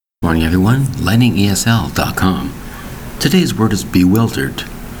morning, everyone. LightningESL.com. Today's word is bewildered.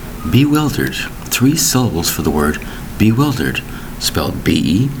 Bewildered. 3 syllables for the word bewildered, spelled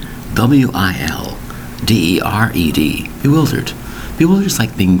B-E-W-I-L-D-E-R-E-D. Bewildered. Bewildered is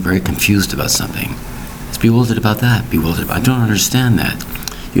like being very confused about something. It's bewildered about that, bewildered about, I don't understand that.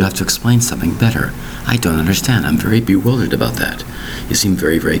 You have to explain something better. I don't understand. I'm very bewildered about that. You seem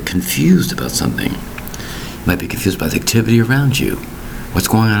very, very confused about something. You might be confused by the activity around you. What's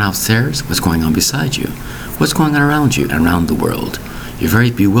going on upstairs? What's going on beside you? What's going on around you and around the world? You're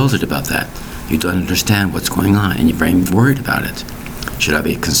very bewildered about that. You don't understand what's going on and you're very worried about it. Should I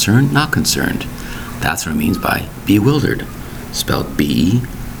be concerned? Not concerned. That's what it means by bewildered, spelled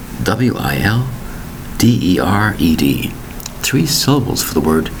B-E-W-I-L-D-E-R-E-D. 3 syllables for the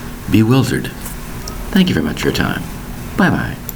word bewildered. Thank you very much for your time. Bye-bye.